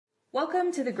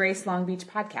Welcome to the Grace Long Beach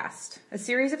podcast, a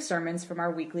series of sermons from our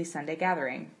weekly Sunday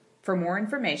gathering. For more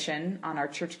information on our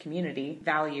church community,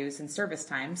 values, and service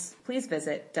times, please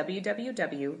visit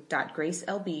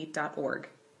www.gracelb.org.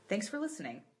 Thanks for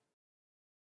listening.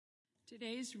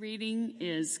 Today's reading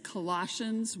is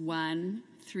Colossians 1,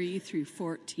 3 through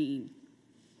 14.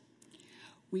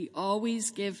 We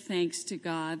always give thanks to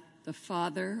God, the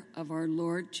Father of our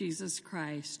Lord Jesus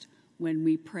Christ, when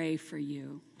we pray for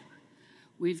you.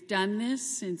 We've done this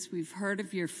since we've heard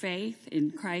of your faith in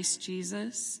Christ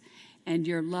Jesus and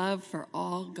your love for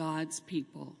all God's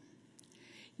people.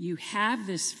 You have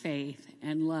this faith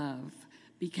and love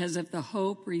because of the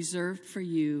hope reserved for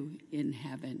you in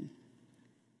heaven.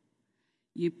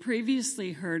 You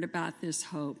previously heard about this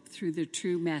hope through the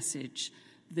true message,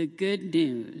 the good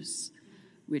news,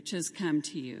 which has come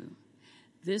to you.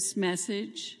 This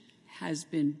message has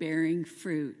been bearing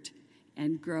fruit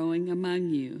and growing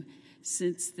among you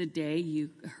since the day you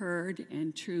heard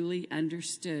and truly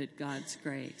understood God's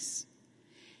grace,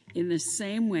 in the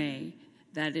same way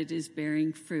that it is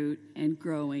bearing fruit and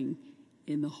growing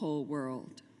in the whole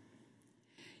world.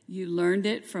 You learned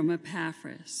it from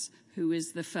Epaphras, who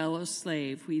is the fellow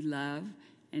slave we love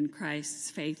and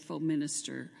Christ's faithful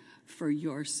minister for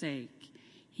your sake.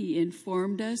 He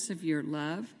informed us of your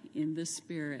love in the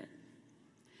Spirit.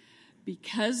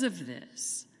 Because of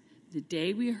this, the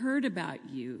day we heard about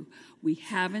you, we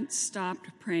haven't stopped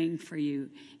praying for you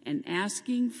and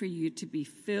asking for you to be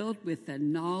filled with the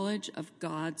knowledge of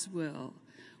God's will,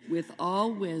 with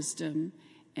all wisdom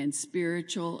and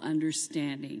spiritual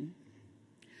understanding.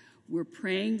 We're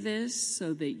praying this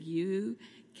so that you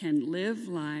can live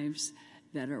lives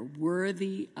that are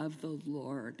worthy of the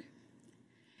Lord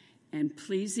and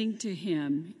pleasing to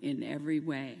Him in every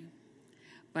way,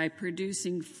 by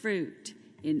producing fruit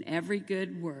in every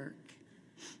good work,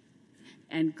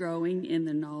 and growing in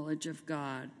the knowledge of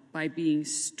God, by being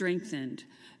strengthened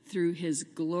through His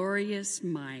glorious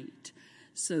might,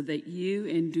 so that you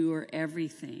endure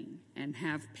everything and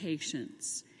have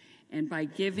patience, and by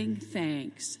giving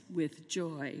thanks with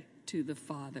joy to the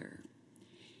Father.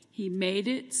 He made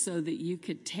it so that you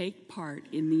could take part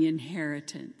in the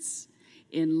inheritance,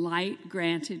 in light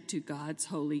granted to God's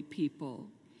holy people.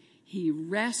 He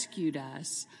rescued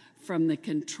us from the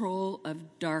control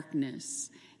of darkness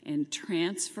and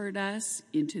transferred us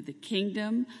into the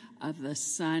kingdom of the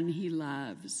Son He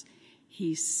loves.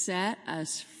 He set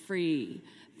us free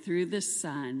through the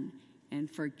Son and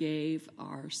forgave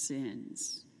our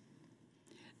sins.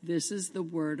 This is the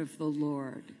word of the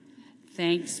Lord.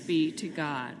 Thanks be to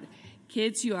God.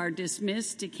 Kids, you are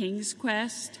dismissed to King's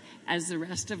Quest as the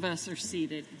rest of us are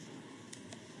seated.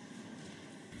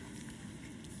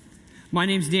 My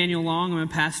name's Daniel Long. I'm a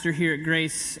pastor here at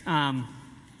Grace.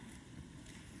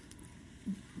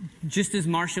 Just as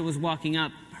Marcia was walking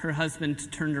up, her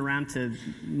husband turned around to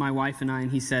my wife and I, and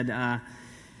he said,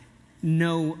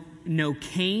 no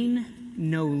cane,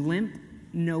 no limp,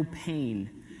 no pain.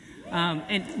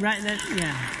 And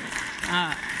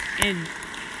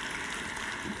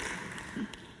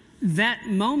that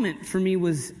moment for me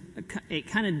was, it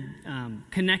kind of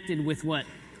connected with what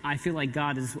I feel like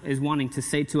God is wanting to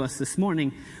say to us this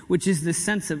morning, which is the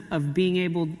sense of being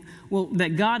able,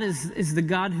 that God is the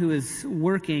God who is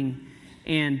working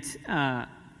and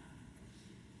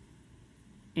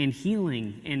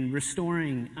healing and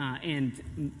restoring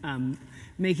and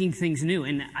making things new.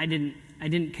 And I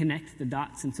didn't connect the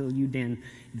dots until you, Dan,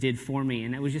 did for me,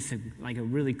 and it was just a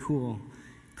really cool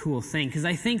thing, because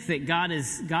I think that God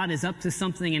is up to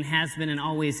something and has been and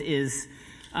always is.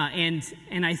 And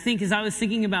I think as I was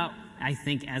thinking about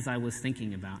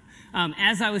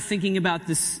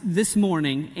this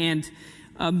morning, and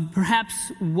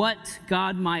perhaps what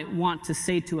God might want to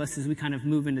say to us as we kind of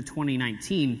move into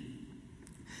 2019,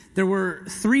 there were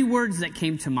three words that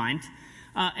came to mind,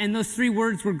 and those three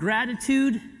words were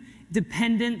gratitude,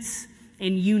 dependence,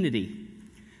 and unity.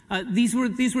 These were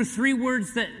three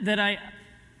words that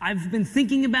I've been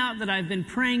thinking about, that I've been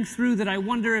praying through, that I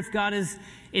wonder if God is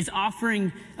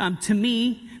offering to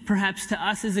me, perhaps to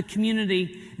us as a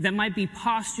community, that might be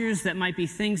postures, that might be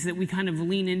things that we kind of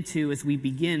lean into as we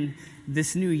begin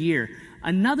this new year.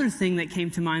 Another thing that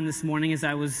came to mind this morning as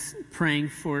I was praying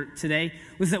for today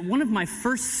was that one of my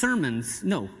first sermons,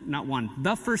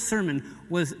 the first sermon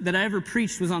that I ever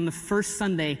preached was on the first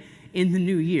Sunday in the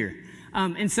new year.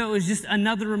 And so it was just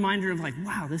another reminder of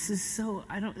wow, this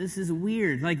is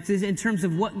weird. In terms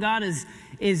of what God is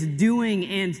doing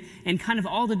and kind of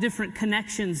all the different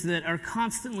connections that are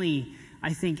constantly,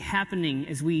 I think, happening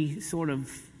as we sort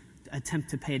of attempt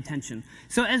to pay attention.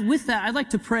 So with that, I'd like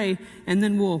to pray, and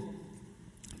then we'll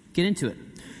get into it.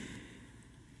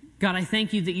 God, I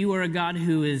thank you that you are a God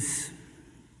who is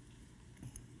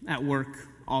at work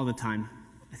all the time.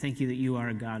 I thank you that you are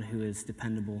a God who is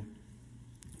dependable.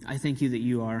 I thank you that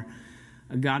you are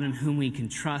a God in whom we can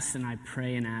trust, and I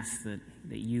pray and ask that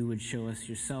you would show us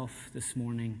yourself this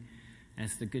morning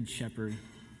as the Good Shepherd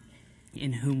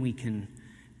in whom we can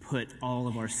put all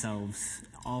of ourselves,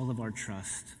 all of our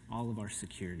trust, all of our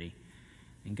security.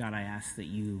 And God, I ask that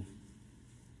you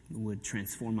would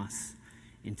transform us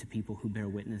into people who bear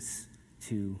witness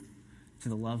to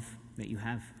the love that you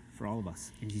have for all of us.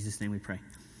 In Jesus' name we pray.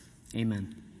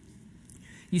 Amen.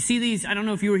 You see these, I don't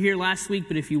know if you were here last week,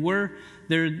 but if you were,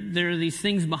 there are these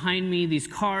things behind me, these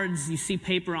cards. You see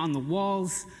paper on the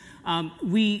walls.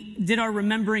 We did our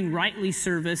Remembering Rightly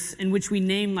service, in which we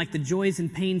name like the joys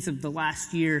and pains of the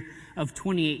last year of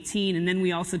 2018. And then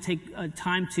we also take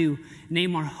time to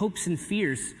name our hopes and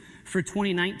fears for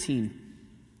 2019.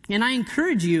 And I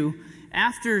encourage you,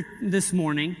 after this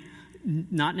morning,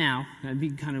 not now, that'd be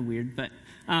kind of weird, but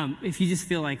if you just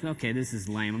feel like, okay, this is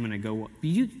lame, I'm going to go,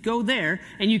 you go there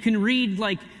and you can read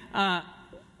like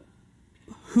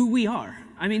who we are.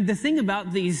 I mean, the thing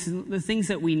about the things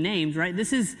that we named, right,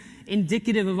 this is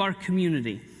indicative of our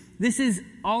community. This is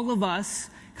all of us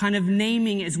kind of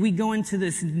naming as we go into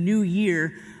this new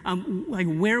year,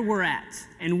 like where we're at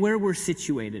and where we're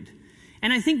situated.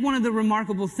 And I think one of the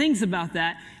remarkable things about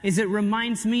that is it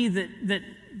reminds me that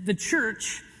the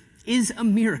church is a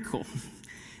miracle.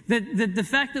 That the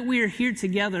fact that we are here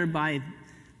together by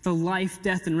the life,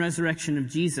 death, and resurrection of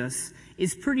Jesus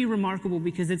is pretty remarkable,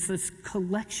 because it's this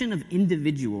collection of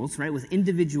individuals, right, with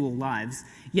individual lives,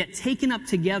 yet taken up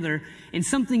together in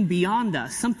something beyond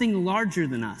us, something larger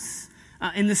than us,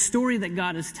 in the story that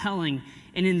God is telling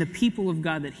and in the people of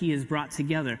God that he has brought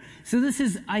together. So this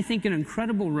is, I think, an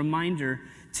incredible reminder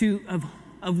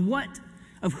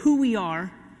of who we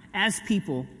are as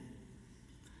people,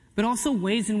 but also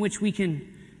ways in which we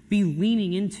can be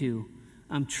leaning into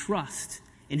trust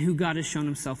in who God has shown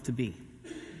himself to be.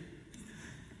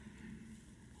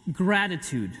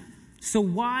 Gratitude. So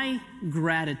why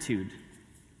gratitude?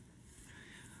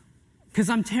 Because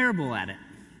I'm terrible at it.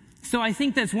 So I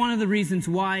think that's one of the reasons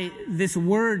why this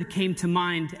word came to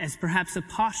mind as perhaps a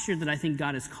posture that I think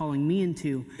God is calling me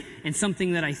into, and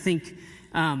something that I think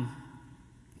God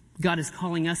is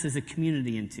calling us as a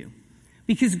community into.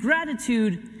 Because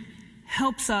gratitude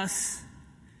helps us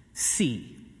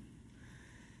see.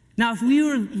 Now, if we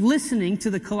were listening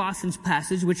to the Colossians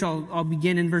passage, which I'll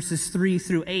begin in verses 3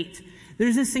 through 8,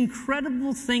 there's this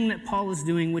incredible thing that Paul is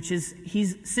doing, which is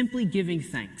he's simply giving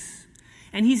thanks.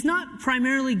 And he's not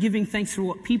primarily giving thanks for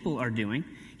what people are doing.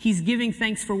 He's giving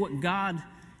thanks for what God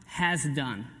has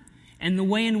done and the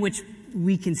way in which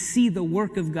we can see the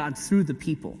work of God through the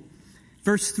people.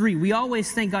 Verse 3, we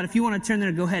always thank God. If you want to turn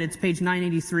there, go ahead. It's page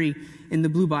 983 in the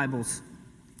blue Bibles.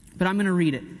 But I'm going to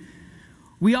read it.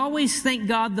 We always thank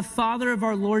God, the Father of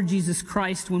our Lord Jesus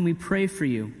Christ, when we pray for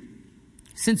you,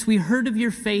 since we heard of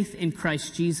your faith in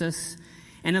Christ Jesus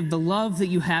and of the love that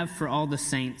you have for all the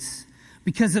saints,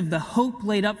 because of the hope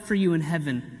laid up for you in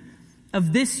heaven.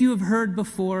 Of this you have heard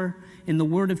before in the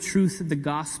word of truth of the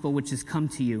gospel which has come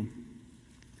to you.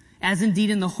 As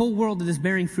indeed in the whole world it is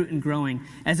bearing fruit and growing,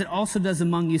 as it also does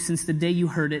among you since the day you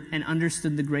heard it and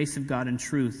understood the grace of God in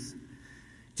truth.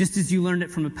 Just as you learned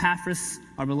it from Epaphras,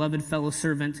 our beloved fellow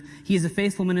servant, he is a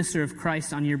faithful minister of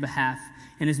Christ on your behalf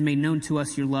and has made known to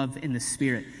us your love in the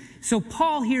Spirit. So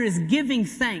Paul here is giving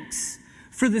thanks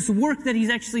for this work that he's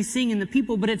actually seeing in the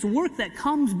people, but it's work that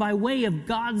comes by way of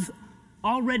God's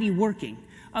already working,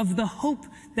 of the hope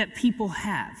that people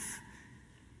have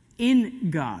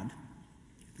in God.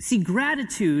 See,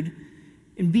 gratitude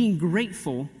and being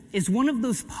grateful is one of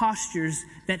those postures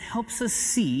that helps us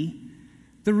see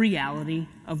the reality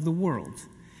of the world.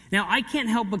 Now, I can't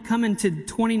help but come into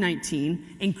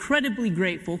 2019 incredibly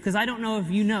grateful, because I don't know if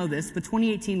you know this, but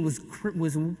 2018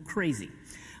 was crazy.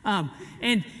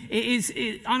 And it is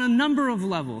on a number of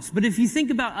levels. But if you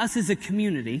think about us as a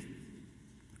community,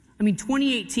 I mean,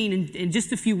 2018, in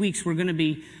just a few weeks, we're going to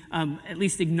be at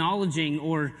least acknowledging,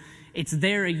 or it's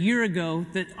there a year ago,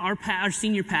 that our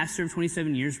senior pastor of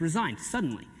 27 years resigned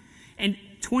suddenly. And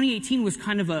 2018 was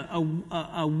kind of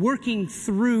a working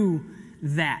through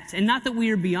that. And not that we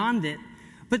are beyond it,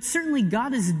 but certainly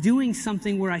God is doing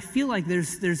something where I feel like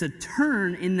there's a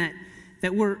turn in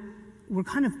that we're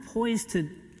kind of poised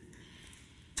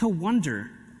to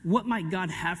wonder, what might God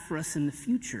have for us in the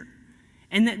future?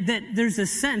 And that there's a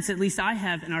sense, at least I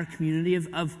have in our community,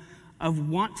 of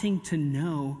wanting to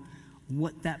know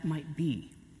what that might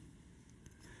be.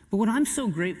 But what I'm so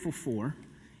grateful for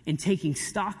in taking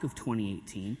stock of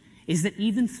 2018 is that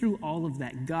even through all of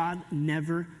that, God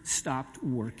never stopped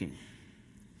working.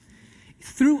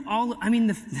 Through all,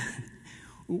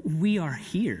 we are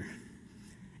here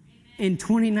in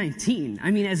 2019.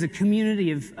 As a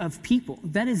community of people,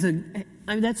 that's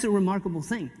a remarkable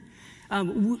thing.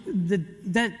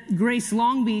 That Grace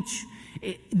Long Beach,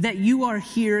 that you are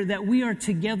here, that we are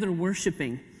together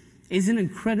worshiping, is an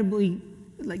incredibly,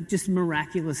 just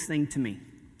miraculous thing to me.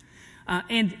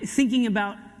 And thinking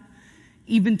about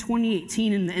even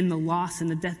 2018 and the loss and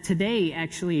the death. Today,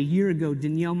 actually, a year ago,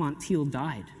 Danielle Montiel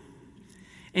died.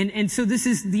 And so this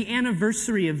is the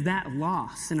anniversary of that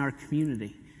loss in our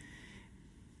community.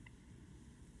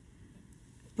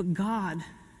 But God,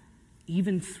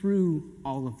 even through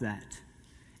all of that,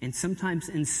 and sometimes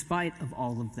in spite of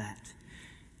all of that,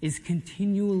 is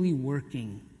continually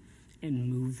working and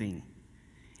moving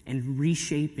and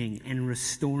reshaping and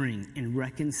restoring and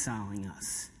reconciling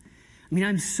us.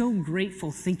 I'm so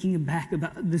grateful thinking back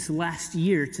about this last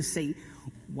year to say,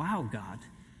 wow, God,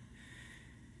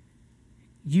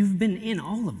 you've been in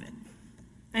all of it.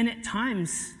 And at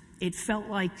times, it felt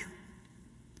like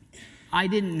I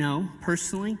didn't know,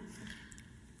 personally,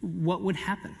 what would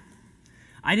happen.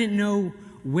 I didn't know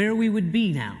where we would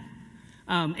be now.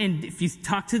 And if you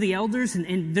talk to the elders,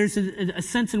 and there's a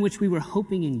sense in which we were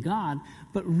hoping in God,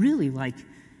 but really,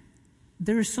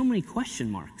 there are so many question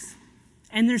marks.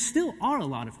 And there still are a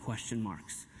lot of question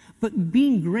marks. But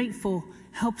being grateful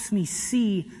helps me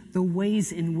see the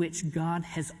ways in which God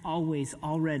has always,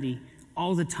 already,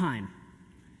 all the time,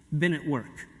 been at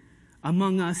work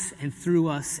among us and through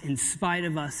us, in spite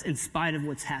of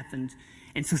what's happened.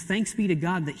 And so thanks be to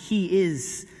God that He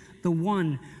is the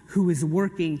one who is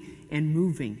working and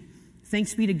moving.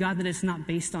 Thanks be to God that it's not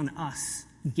based on us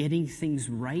getting things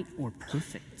right or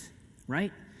perfect,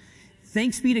 right?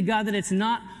 Thanks be to God that it's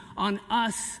not on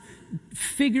us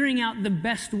figuring out the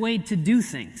best way to do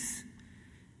things.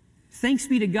 Thanks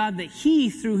be to God that He,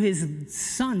 through His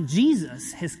Son,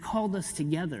 Jesus, has called us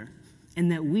together, and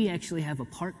that we actually have a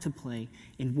part to play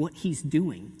in what He's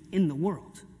doing in the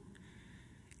world.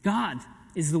 God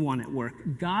is the one at work.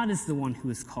 God is the one who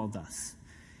has called us.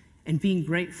 And being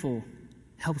grateful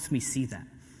helps me see that.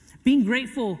 Being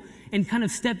grateful and kind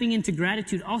of stepping into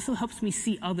gratitude also helps me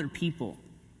see other people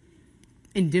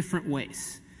in different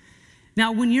ways.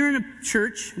 Now, when you're in a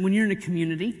church, when you're in a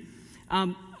community,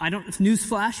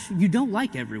 newsflash, you don't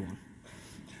like everyone.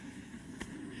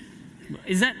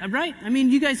 Is that right?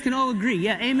 You guys can all agree.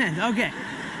 Yeah, amen. Okay.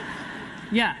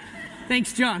 Yeah.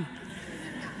 Thanks, John.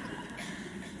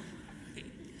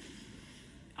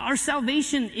 Our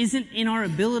salvation isn't in our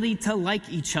ability to like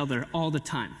each other all the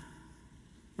time,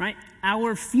 right?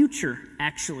 Our future,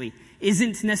 actually,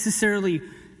 isn't necessarily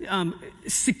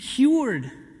secured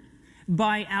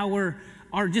by our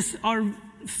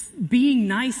being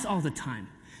nice all the time.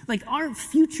 Our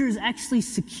future is actually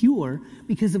secure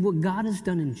because of what God has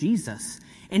done in Jesus.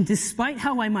 And despite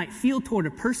how I might feel toward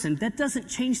a person, that doesn't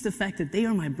change the fact that they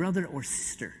are my brother or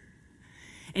sister.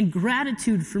 And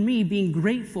gratitude for me, being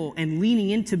grateful and leaning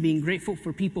into being grateful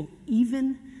for people,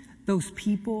 even those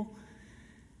people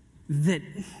that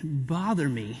bother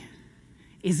me,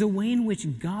 is a way in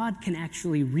which God can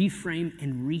actually reframe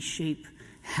and reshape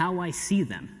how I see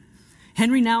them.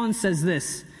 Henry Nouwen says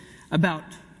this about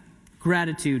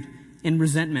gratitude and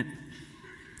resentment.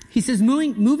 He says,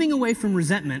 moving away from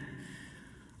resentment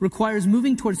requires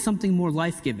moving towards something more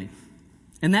life-giving.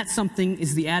 And that something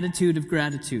is the attitude of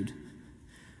gratitude.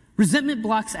 Resentment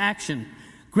blocks action.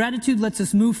 Gratitude lets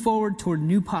us move forward toward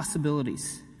new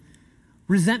possibilities.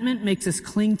 Resentment makes us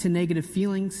cling to negative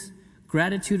feelings.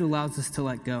 Gratitude allows us to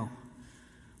let go.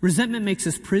 Resentment makes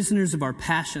us prisoners of our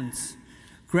passions.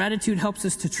 Gratitude helps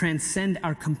us to transcend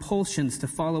our compulsions to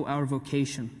follow our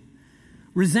vocation.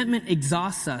 Resentment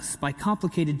exhausts us by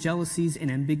complicated jealousies and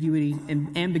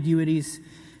ambiguities,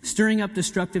 stirring up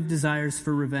destructive desires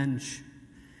for revenge.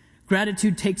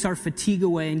 Gratitude takes our fatigue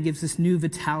away and gives us new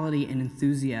vitality and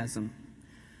enthusiasm.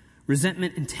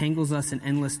 Resentment entangles us in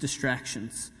endless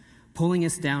distractions, pulling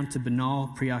us down to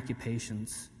banal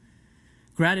preoccupations.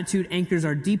 Gratitude anchors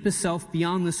our deepest self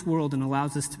beyond this world and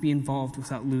allows us to be involved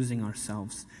without losing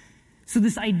ourselves. So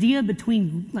this idea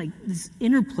between, this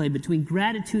interplay between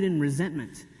gratitude and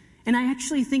resentment, and I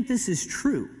actually think this is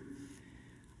true.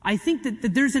 I think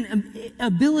that there's an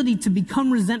ability to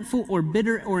become resentful or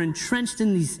bitter or entrenched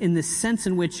in this sense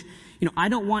in which, I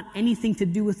don't want anything to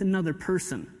do with another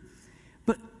person.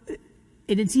 But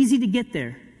it's easy to get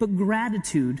there. But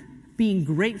gratitude, being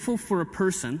grateful for a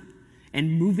person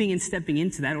and moving and stepping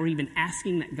into that, or even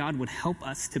asking that God would help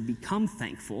us to become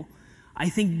thankful, I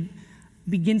think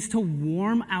begins to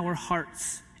warm our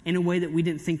hearts in a way that we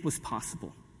didn't think was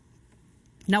possible.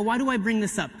 Now, why do I bring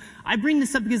this up? I bring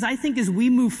this up because I think as we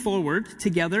move forward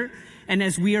together and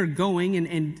as we are going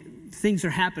and things are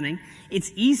happening,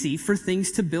 it's easy for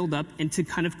things to build up and to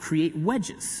kind of create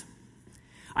wedges.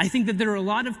 I think that there are a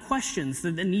lot of questions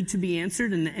that need to be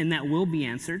answered and that will be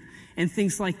answered and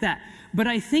things like that. But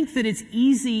I think that it's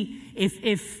easy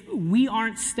if we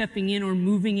aren't stepping in or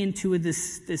moving into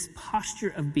this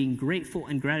posture of being grateful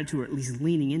and gratitude, or at least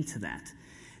leaning into that,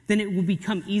 then it will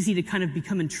become easy to kind of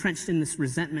become entrenched in this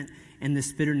resentment and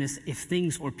this bitterness if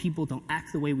things or people don't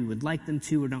act the way we would like them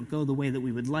to or don't go the way that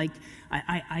we would like.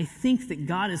 I think that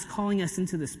God is calling us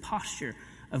into this posture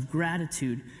of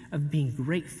gratitude, of being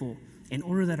grateful, in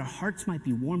order that our hearts might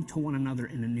be warmed to one another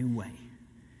in a new way.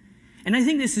 And I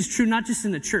think this is true not just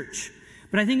in the church,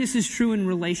 but I think this is true in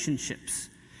relationships.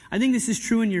 I think this is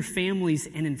true in your families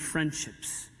and in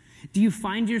friendships. Do you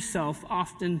find yourself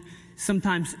often,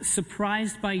 sometimes,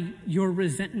 surprised by your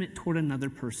resentment toward another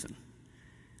person?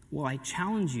 Well, I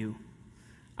challenge you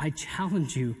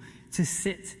to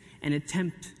sit and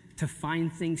attempt to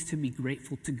find things to be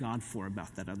grateful to God for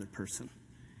about that other person.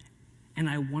 And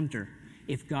I wonder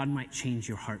if God might change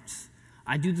your hearts.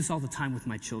 I do this all the time with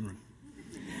my children.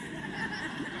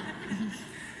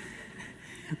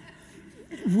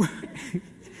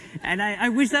 And I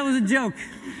wish that was a joke.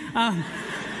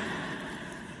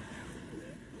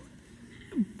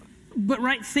 But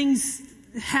right, things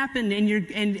happen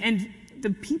and the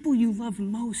people you love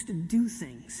most do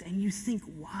things, and you think,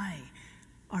 why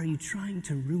are you trying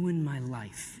to ruin my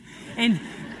life? And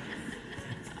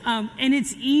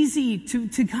it's easy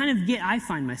to kind of get, I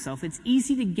find myself, it's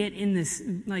easy to get in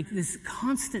this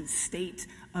constant state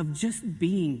of just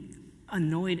being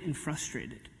annoyed and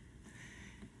frustrated.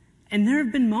 And there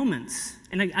have been moments,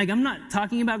 and I'm not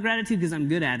talking about gratitude because I'm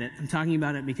good at it. I'm talking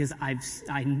about it because I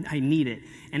need it,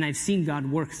 and I've seen God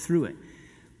work through it.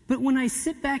 But when I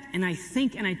sit back and I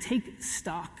think and I take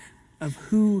stock of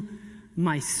who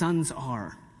my sons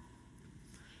are,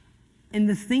 and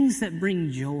the things that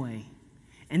bring joy,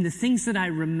 and the things that I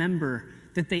remember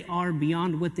that they are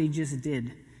beyond what they just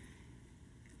did,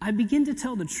 I begin to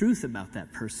tell the truth about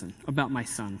that person, about my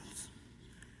sons.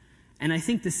 And I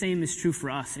think the same is true for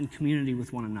us in community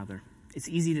with one another. It's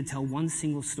easy to tell one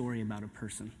single story about a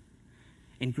person.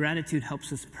 And gratitude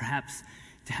helps us perhaps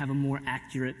to have a more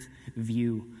accurate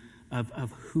view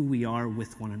of who we are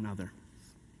with one another.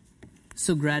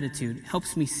 So gratitude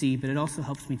helps me see, but it also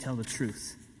helps me tell the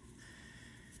truth.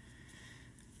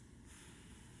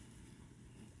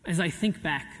 As I think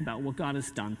back about what God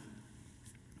has done,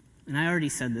 and I already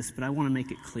said this, but I want to make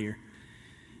it clear,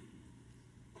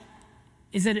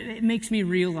 is that it makes me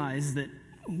realize that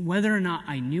whether or not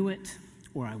I knew it,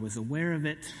 or I was aware of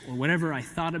it, or whatever I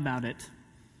thought about it,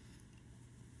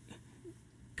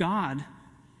 God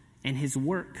and His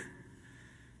work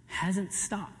hasn't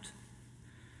stopped.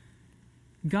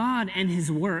 God and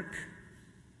His work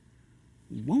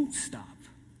won't stop.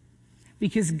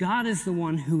 Because God is the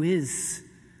one who is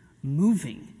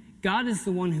moving. God is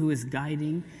the one who is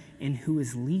guiding and who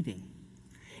is leading.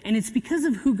 And it's because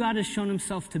of who God has shown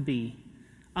Himself to be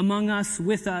among us,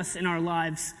 with us, in our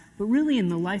lives, but really in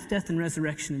the life, death, and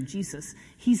resurrection of Jesus.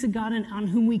 He's a God on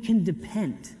whom we can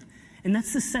depend. And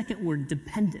that's the second word,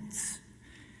 dependence.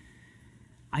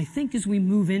 I think as we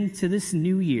move into this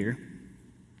new year,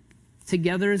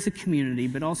 together as a community,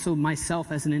 but also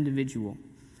myself as an individual,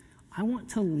 I want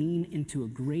to lean into a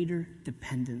greater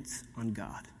dependence on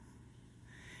God.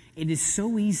 It is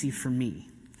so easy for me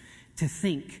to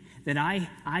think that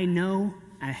I know,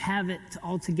 I have it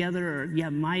all together, or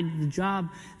the job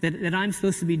that I'm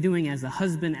supposed to be doing as a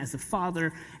husband, as a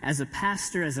father, as a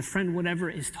pastor, as a friend, whatever,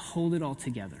 is to hold it all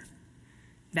together.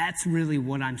 That's really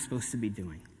what I'm supposed to be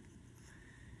doing.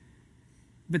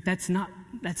 But that's not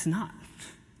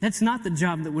the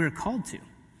job that we're called to.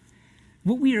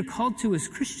 What we are called to as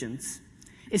Christians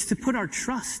is to put our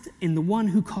trust in the one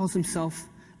who calls Himself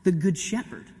the Good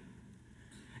Shepherd,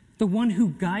 the one who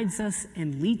guides us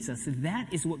and leads us.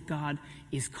 That is what God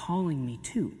is calling me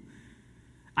to.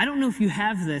 I don't know if you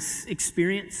have this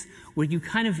experience where you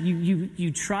kind of,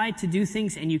 you try to do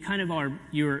things and you kind of are,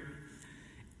 you're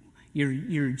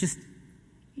just,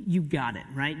 you got it,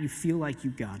 right? You feel like you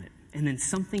got it. And then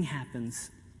something happens,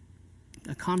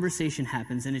 a conversation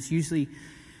happens, and it's usually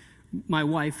my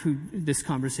wife who this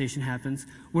conversation happens,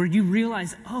 where you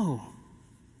realize, oh,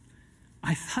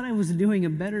 I thought I was doing a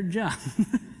better job.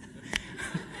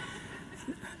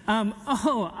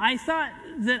 I thought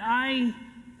that I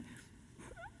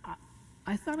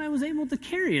thought I was able to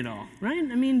carry it all, right?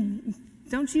 I mean,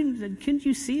 couldn't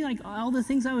you see like all the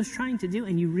things I was trying to do?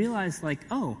 And you realize like,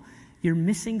 oh, you're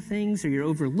missing things, or you're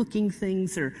overlooking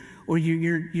things, or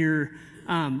you're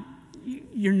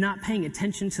you're not paying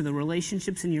attention to the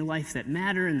relationships in your life that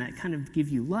matter and that kind of give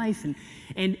you life.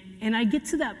 And I get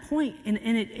to that point, and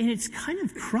it's kind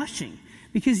of crushing,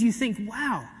 because you think,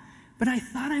 wow, but I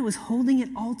thought I was holding it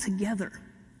all together.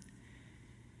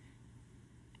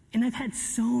 And I've had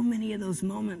so many of those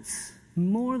moments,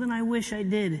 more than I wish I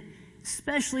did,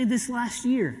 especially this last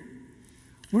year,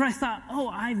 where I thought, oh,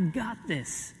 I've got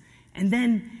this. And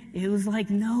then it was like,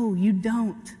 no, you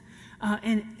don't.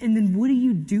 And then what do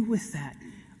you do with that?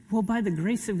 Well, by the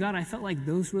grace of God, I felt like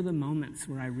those were the moments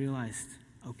where I realized,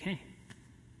 okay,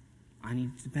 I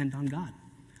need to depend on God.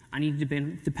 I need to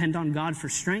depend on God for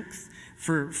strength,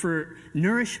 for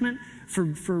nourishment, for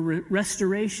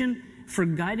restoration, for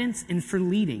guidance, and for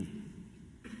leading.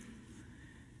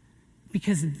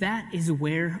 Because that is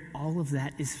where all of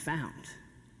that is found.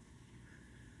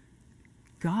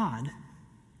 God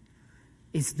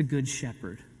is the good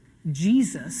shepherd.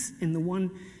 Jesus is the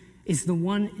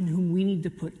one in whom we need to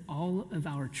put all of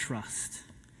our trust.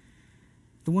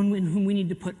 The one in whom we need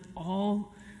to put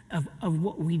all of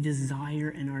what we desire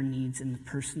and our needs in the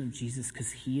person of Jesus,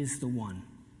 because he is the one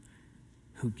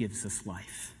who gives us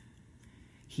life.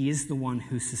 He is the one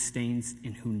who sustains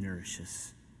and who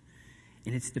nourishes.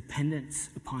 And it's dependence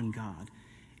upon God.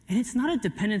 And it's not a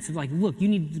dependence of like, look, you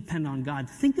need to depend on God.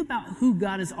 Think about who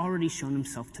God has already shown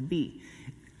himself to be.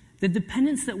 The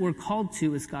dependence that we're called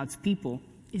to as God's people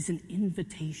is an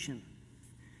invitation.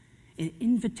 An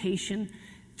invitation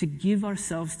to give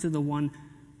ourselves to the one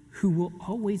who will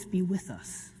always be with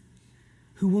us,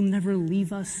 who will never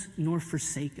leave us nor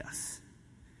forsake us.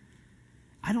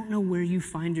 I don't know where you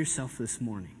find yourself this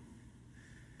morning,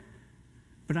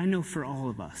 but I know for all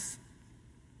of us,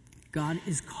 God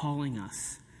is calling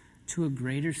us to a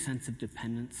greater sense of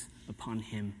dependence upon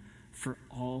him for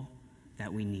all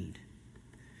that we need.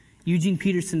 Eugene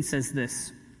Peterson says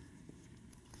this: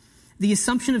 the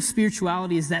assumption of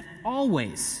spirituality is that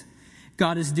always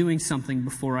God is doing something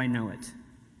before I know it.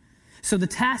 So the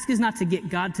task is not to get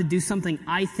God to do something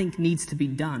I think needs to be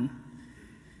done,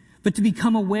 but to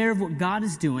become aware of what God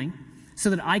is doing so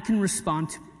that I can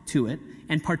respond to it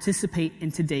and participate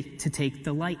and to take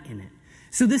delight in it.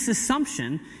 So this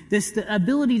assumption, the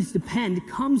ability to depend,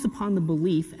 comes upon the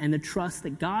belief and the trust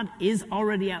that God is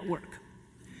already at work.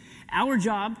 Our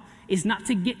job is not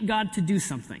to get God to do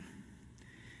something,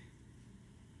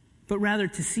 but rather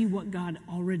to see what God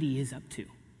already is up to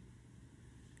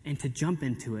and to jump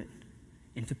into it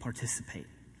and to participate.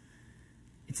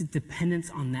 It's a dependence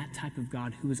on that type of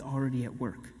God who is already at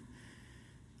work.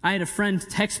 I had a friend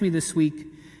text me this week,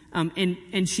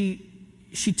 and she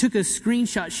took a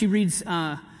screenshot. She reads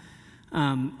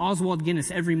Oswald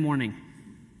Guinness every morning.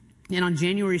 And on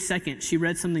January 2nd, she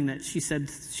read something that she said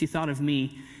she thought of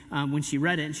me when she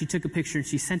read it, and she took a picture and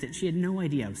she sent it. She had no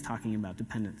idea I was talking about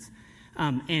dependence.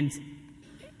 And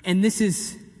this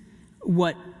is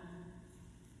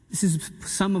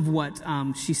some of what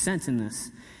she sent in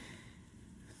this.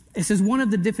 It says, one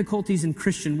of the difficulties in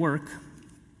Christian work,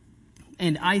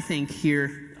 and I think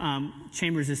here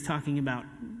Chambers is talking about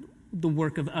the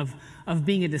work of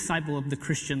being a disciple of the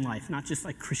Christian life, not just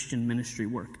like Christian ministry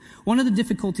work. One of the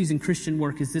difficulties in Christian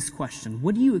work is this question: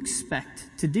 what do you expect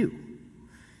to do?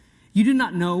 You do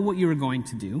not know what you are going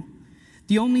to do.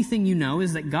 The only thing you know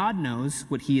is that God knows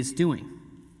what he is doing.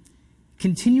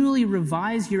 Continually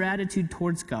revise your attitude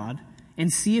towards God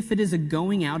and see if it is a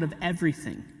going out of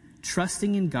everything,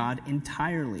 trusting in God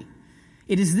entirely.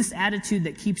 It is this attitude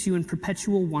that keeps you in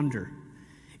perpetual wonder.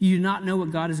 You do not know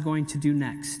what God is going to do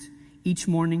next. Each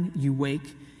morning you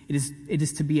wake, it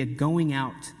is to be a going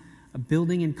out, a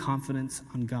building in confidence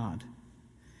on God.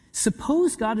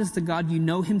 Suppose God is the God you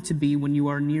know him to be when you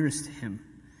are nearest to him.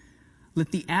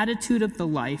 Let the attitude of the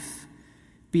life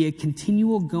be a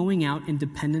continual going out in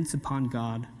dependence upon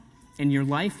God, and your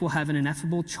life will have an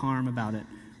ineffable charm about it,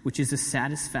 which is a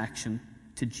satisfaction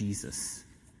to Jesus.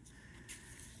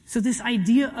 So this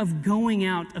idea of going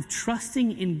out, of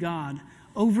trusting in God,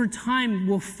 over time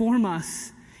will form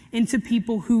us into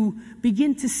people who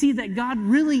begin to see that God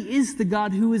really is the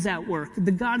God who is at work,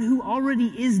 the God who already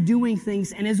is doing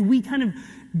things. And as we kind of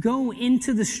go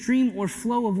into the stream or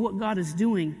flow of what God is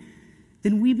doing,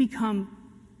 then we become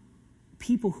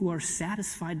people who are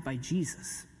satisfied by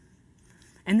Jesus.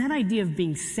 And that idea of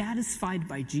being satisfied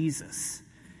by Jesus,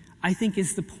 I think,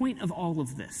 is the point of all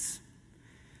of this.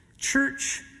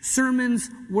 Church,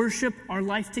 sermons, worship, our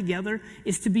life together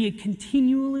is to be a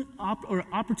continual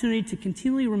opportunity to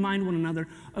continually remind one another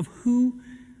of who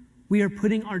we are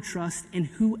putting our trust and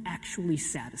who actually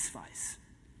satisfies.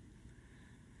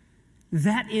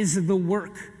 That is the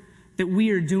work that we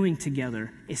are doing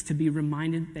together, is to be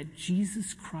reminded that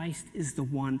Jesus Christ is the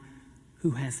one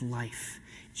who has life.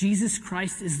 Jesus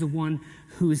Christ is the one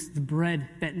who is the bread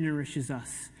that nourishes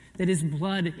us. That his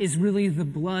blood is really the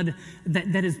blood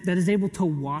that is able to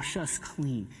wash us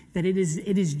clean. That it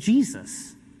is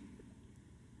Jesus.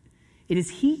 It is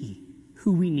he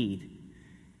who we need.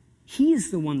 He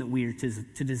is the one that we are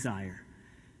to desire.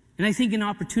 And I think an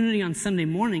opportunity on Sunday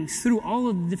mornings, through all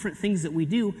of the different things that we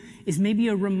do, is maybe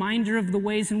a reminder of the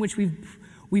ways in which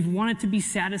we've wanted to be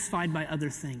satisfied by other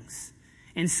things.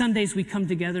 And Sundays we come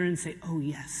together and say, oh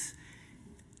yes,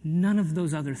 none of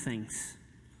those other things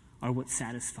are what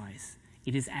satisfies.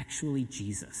 It is actually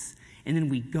Jesus. And then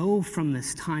we go from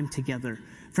this time together,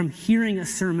 from hearing a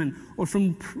sermon or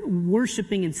from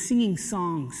worshiping and singing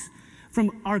songs,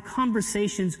 from our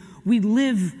conversations, we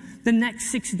live the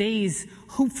next 6 days,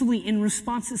 hopefully in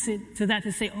response to that,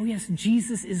 to say, oh yes,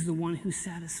 Jesus is the one who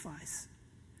satisfies.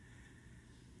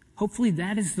 Hopefully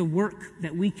that is the work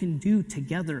that we can do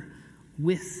together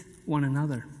with one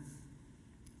another.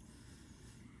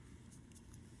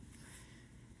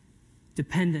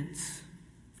 Dependence,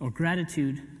 or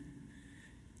gratitude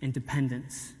and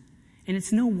dependence. And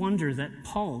it's no wonder that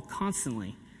Paul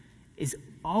constantly is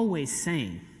always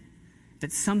saying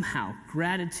that somehow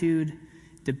gratitude,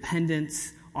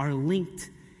 dependence are linked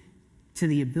to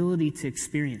the ability to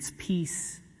experience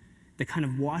peace, the kind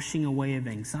of washing away of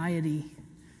anxiety.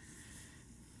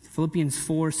 Philippians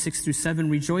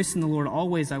 4:6-7, rejoice in the Lord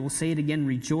always. I will say it again,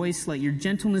 rejoice. Let your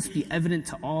gentleness be evident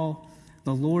to all.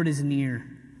 The Lord is near.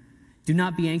 Do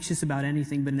not be anxious about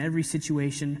anything, but in every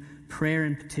situation, prayer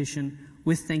and petition,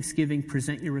 with thanksgiving,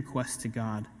 present your requests to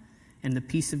God. And the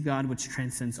peace of God, which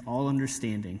transcends all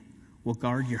understanding, will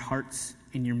guard your hearts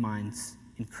and your minds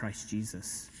in Christ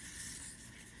Jesus.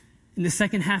 In the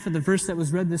second half of the verse that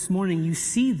was read this morning, you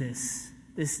see this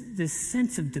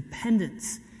sense of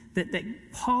dependence that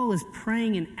Paul is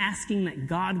praying and asking that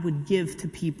God would give to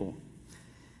people.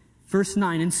 Verse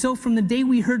 9, and so from the day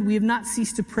we heard, we have not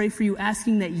ceased to pray for you,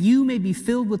 asking that you may be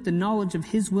filled with the knowledge of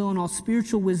his will and all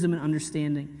spiritual wisdom and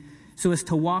understanding, so as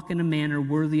to walk in a manner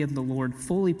worthy of the Lord,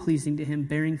 fully pleasing to him,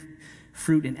 bearing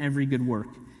fruit in every good work,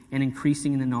 and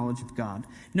increasing in the knowledge of God.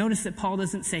 Notice that Paul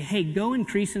doesn't say, hey, go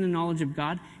increase in the knowledge of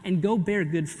God and go bear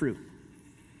good fruit.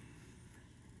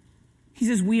 He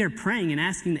says we are praying and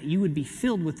asking that you would be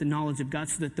filled with the knowledge of God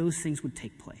so that those things would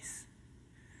take place.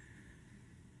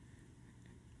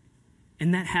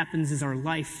 And that happens as our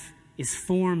life is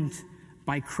formed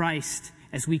by Christ,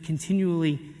 as we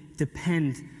continually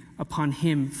depend upon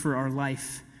him for our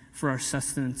life, for our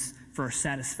sustenance, for our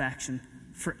satisfaction,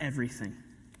 for everything.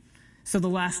 So the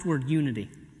last word, unity.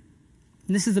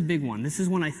 And this is a big one. This is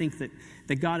one I think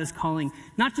that God is calling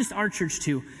not just our church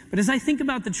to, but as I think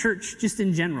about the church just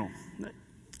in general,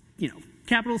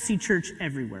 capital C church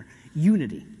everywhere,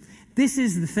 unity. This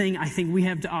is the thing I think we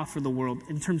have to offer the world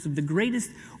in terms of the greatest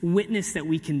witness that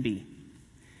we can be,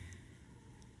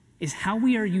 is how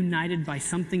we are united by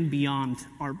something beyond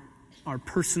our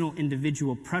personal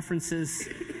individual preferences,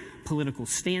 political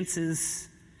stances,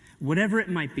 whatever it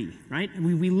might be, right?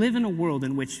 We live in a world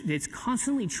in which it's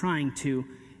constantly trying to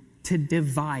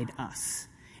divide us,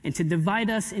 and to divide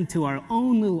us into our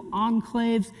own little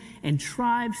enclaves and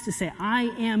tribes, to say,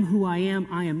 I am who I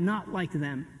am not like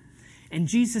them. And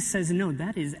Jesus says, no,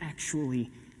 that is actually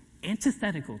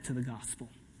antithetical to the gospel.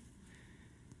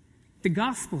 The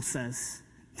gospel says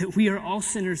that we are all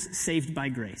sinners saved by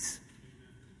grace.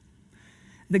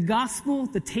 The gospel,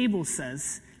 the table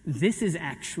says, this is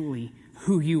actually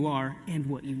who you are and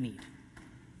what you need.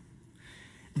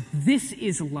 This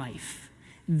is life.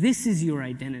 This is your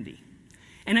identity.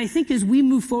 And I think as we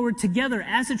move forward together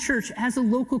as a church, as a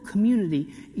local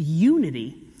community,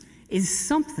 unity is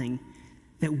something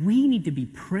that we need to be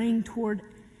praying toward,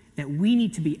 that we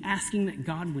need to be asking that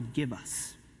God would give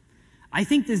us. I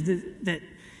think that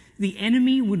the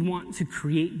enemy would want to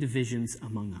create divisions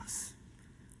among us,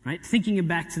 right? Thinking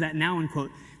back to that now and quote,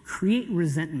 create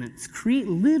resentments, create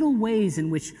little ways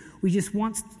in which we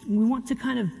want to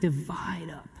kind of divide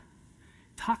up.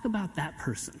 Talk about that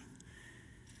person.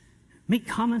 Make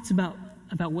comments about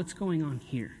what's going on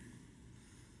here.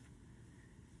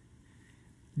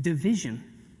 Division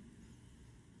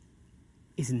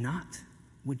is not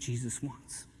what Jesus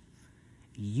wants.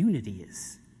 Unity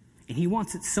is. And he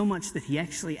wants it so much that he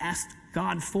actually asked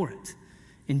God for it.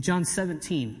 In John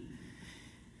 17,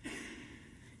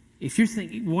 if you're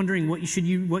wondering what you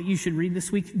should read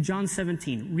this week, John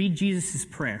 17, read Jesus'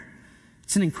 prayer.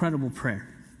 It's an incredible prayer.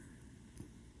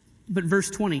 But verse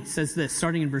 20 says this,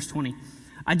 starting in verse 20.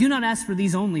 I do not ask for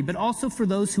these only, but also for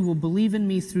those who will believe in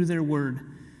me through their word,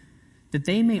 that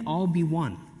they may all be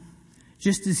one.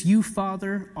 Just as you,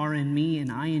 Father, are in me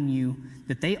and I in you,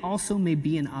 that they also may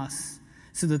be in us,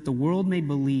 so that the world may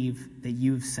believe that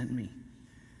you have sent me.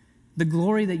 The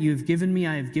glory that you have given me,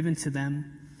 I have given to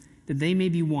them, that they may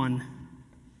be one,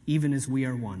 even as we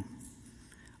are one.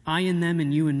 I in them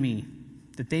and you in me,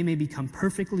 that they may become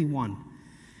perfectly one,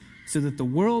 so that the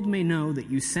world may know that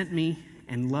you sent me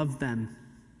and loved them,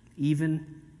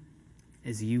 even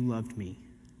as you loved me.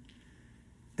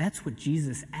 That's what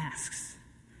Jesus asks.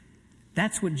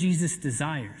 That's what Jesus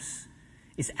desires,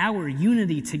 is our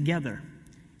unity together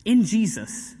in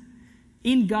Jesus,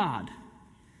 in God.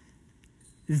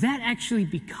 That actually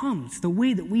becomes the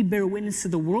way that we bear witness to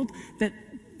the world, that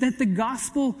the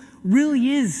gospel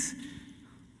really is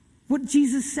what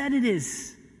Jesus said it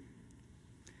is.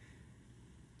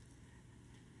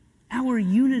 Our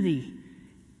unity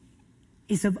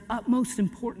is of utmost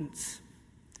importance.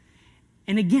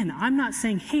 And again, I'm not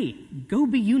saying, hey, go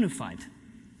be unified.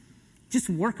 Just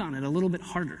work on it a little bit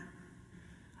harder.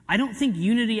 I don't think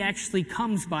unity actually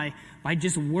comes by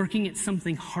just working at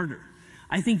something harder.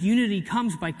 I think unity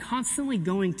comes by constantly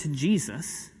going to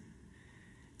Jesus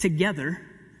together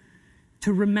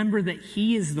to remember that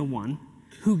he is the one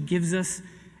who gives us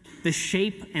the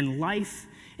shape and life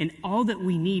and all that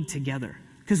we need together.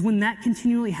 Because when that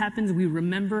continually happens, we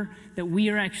remember that we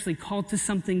are actually called to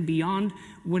something beyond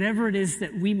whatever it is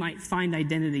that we might find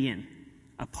identity in,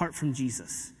 apart from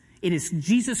Jesus. It is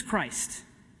Jesus Christ.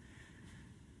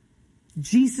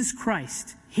 Jesus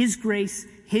Christ, his grace,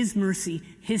 his mercy,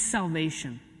 his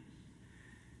salvation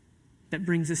that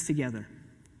brings us together.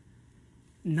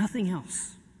 Nothing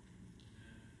else.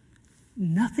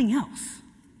 Nothing else.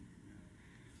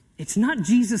 It's not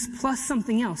Jesus plus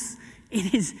something else.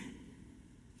 It is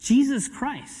Jesus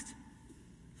Christ.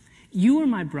 You are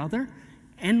my brother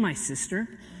and my sister,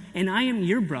 and I am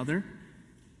your brother,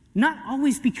 not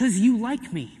always because you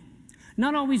like me,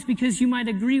 not always because you might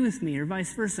agree with me or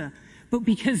vice versa, but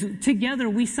because together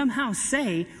we somehow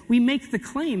we make the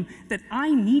claim that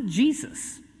I need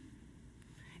Jesus.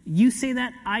 You say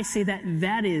that, I say that,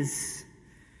 that is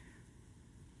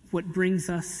what brings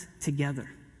us together.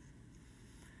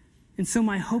 And so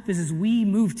my hope is as we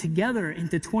move together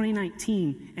into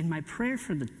 2019, and my prayer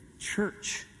for the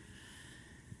church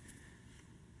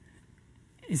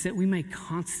is that we may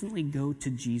constantly go to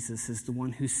Jesus as the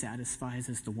one who satisfies,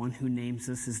 as the one who names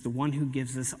us, as the one who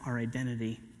gives us our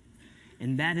identity.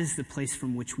 And that is the place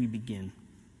from which we begin.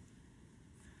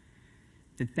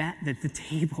 That the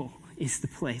table is the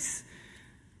place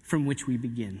from which we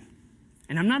begin.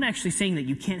 And I'm not actually saying that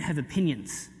you can't have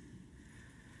opinions.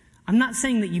 I'm not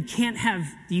saying that you can't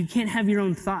have your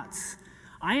own thoughts.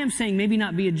 I am saying maybe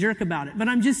not be a jerk about it, but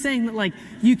I'm just saying that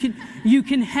you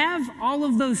can have all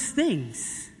of those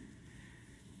things.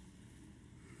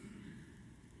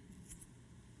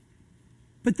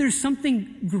 But there's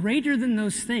something greater than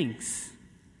those things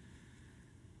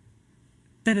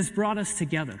that has brought us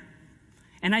together.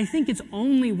 And I think it's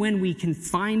only when we can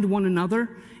find one another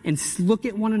and look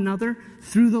at one another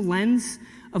through the lens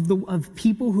of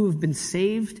people who have been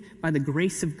saved by the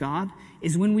grace of God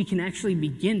is when we can actually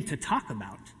begin to talk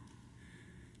about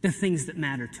the things that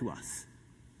matter to us.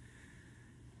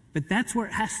 But that's where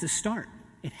it has to start.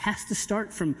 It has to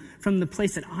start from the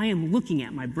place that I am looking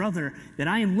at my brother, that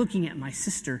I am looking at my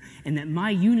sister, and that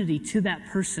my unity to that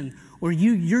person, or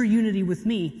your unity with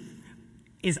me,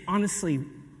 is honestly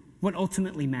what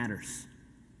ultimately matters.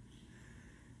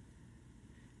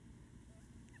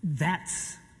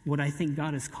 That's what I think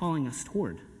God is calling us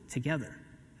toward together.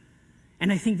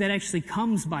 And I think that actually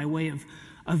comes by way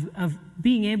of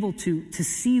being able to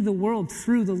see the world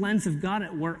through the lens of God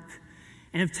at work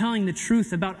and of telling the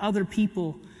truth about other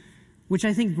people, which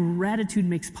I think gratitude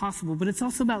makes possible, but it's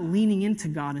also about leaning into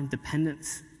God and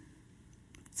dependence.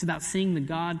 It's about seeing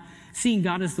God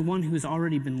as the one who has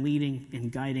already been leading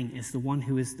and guiding, as the one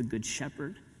who is the good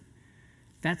shepherd.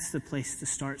 That's the place to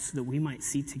start so that we might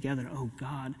see together, oh,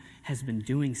 God has been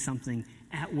doing something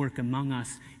at work among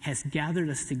us, has gathered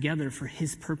us together for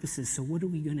his purposes. So what are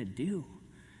we going to do?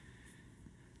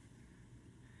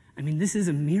 I mean, this is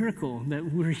a miracle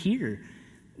that we're here.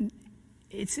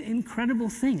 It's an incredible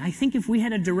thing. I think if we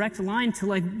had a direct line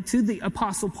to the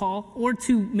Apostle Paul or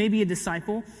to maybe a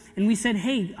disciple, and we said,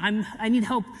 hey, I need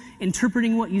help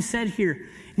interpreting what you said here.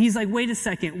 And he's like, wait a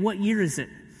second, what year is it?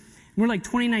 And we're like,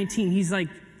 2019. He's like,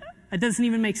 it doesn't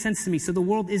even make sense to me. So the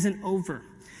world isn't over.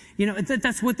 You know,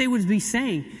 that's what they would be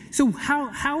saying. So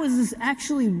how is this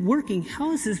actually working?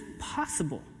 How is this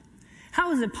possible?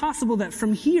 How is it possible that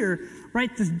from here, right,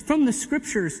 from the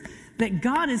scriptures, that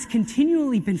God has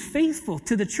continually been faithful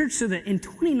to the church so that in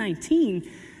 2019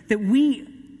 that we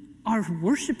are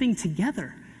worshiping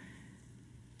together?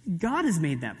 God has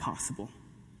made that possible.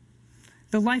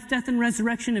 The life, death, and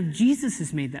resurrection of Jesus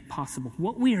has made that possible.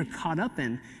 What we are caught up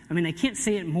in, I can't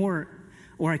say it more,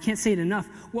 or I can't say it enough.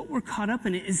 What we're caught up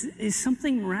in is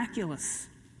something miraculous.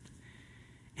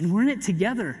 And we're in it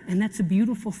together, and that's a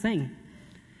beautiful thing.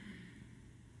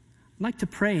 I'd like to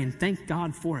pray and thank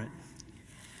God for it.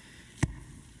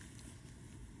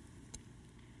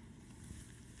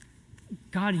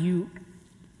 God, you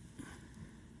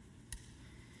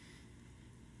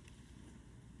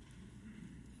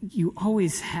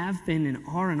always have been and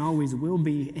are and always will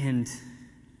be, and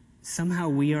somehow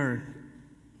we are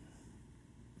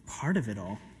part of it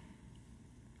all.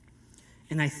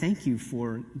 And I thank you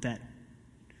for that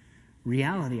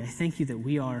reality. I thank you that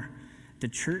we are the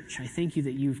church. I thank you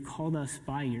that you've called us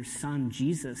by your Son,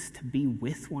 Jesus, to be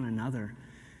with one another,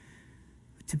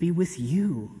 to be with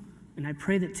you. And I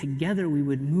pray that together we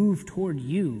would move toward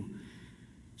you,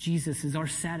 Jesus, as our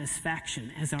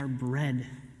satisfaction, as our bread,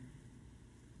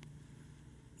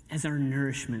 as our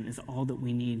nourishment, as all that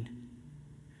we need.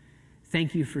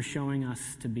 Thank you for showing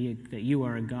us that you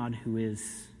are a God who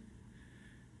is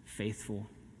faithful,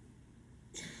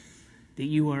 that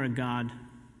you are a God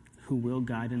who will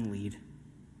guide and lead.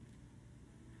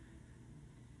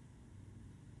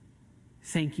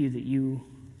 Thank you that you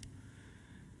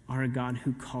are a God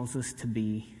who calls us to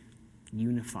be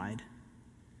unified.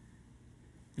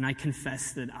 And I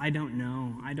confess that I don't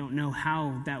know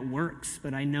how that works,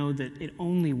 but I know that it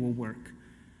only will work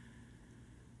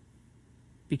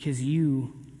because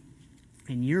you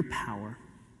and your power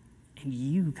and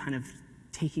you kind of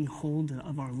taking hold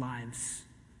of our lives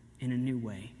in a new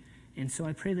way. And so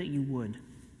I pray that you would.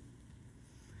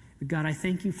 God, I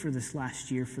thank you for this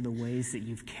last year, for the ways that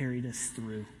you've carried us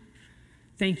through.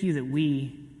 Thank you that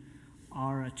we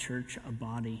are a church, a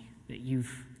body that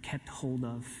you've kept hold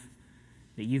of,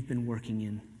 that you've been working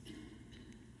in.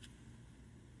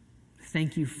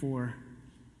 Thank you for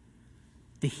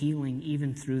the healing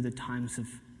even through the times of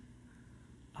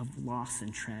loss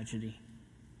and tragedy.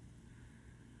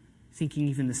 Thinking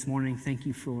even this morning, thank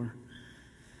you for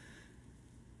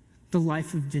the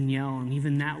life of Danielle and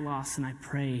even that loss, and I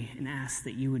pray and ask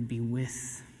that you would be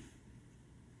with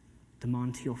the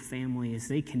Montiel family as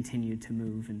they continue to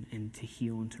move and to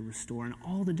heal and to restore. And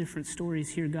all the different stories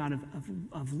here, God,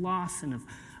 of loss and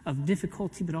of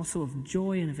difficulty, but also of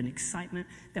joy and of an excitement,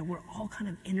 that we're all kind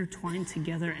of intertwined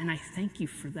together. And I thank you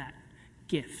for that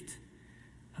gift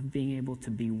of being able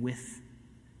to be with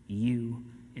you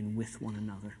and with one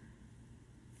another.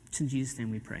 It's in Jesus' name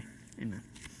we pray. Amen.